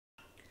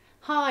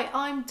Hi,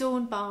 I'm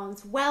Dawn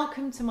Barnes.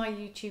 Welcome to my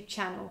YouTube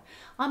channel.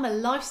 I'm a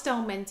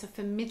lifestyle mentor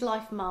for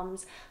midlife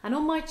mums, and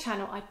on my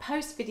channel I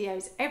post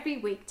videos every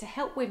week to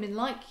help women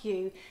like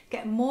you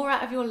get more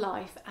out of your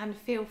life and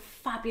feel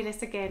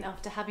fabulous again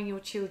after having your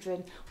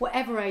children,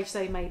 whatever age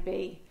they may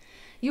be.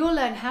 You'll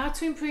learn how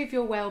to improve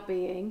your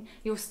well-being,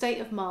 your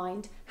state of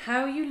mind,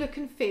 how you look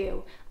and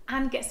feel,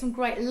 and get some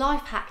great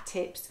life hack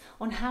tips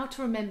on how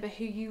to remember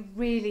who you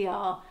really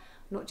are,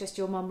 not just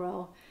your mum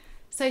role.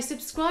 So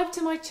subscribe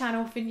to my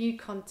channel for new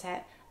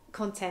content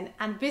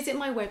and visit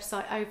my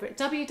website over at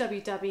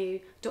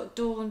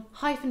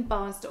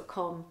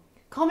www.dawn-barnes.com.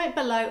 Comment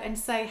below and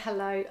say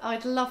hello.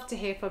 I'd love to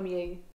hear from you.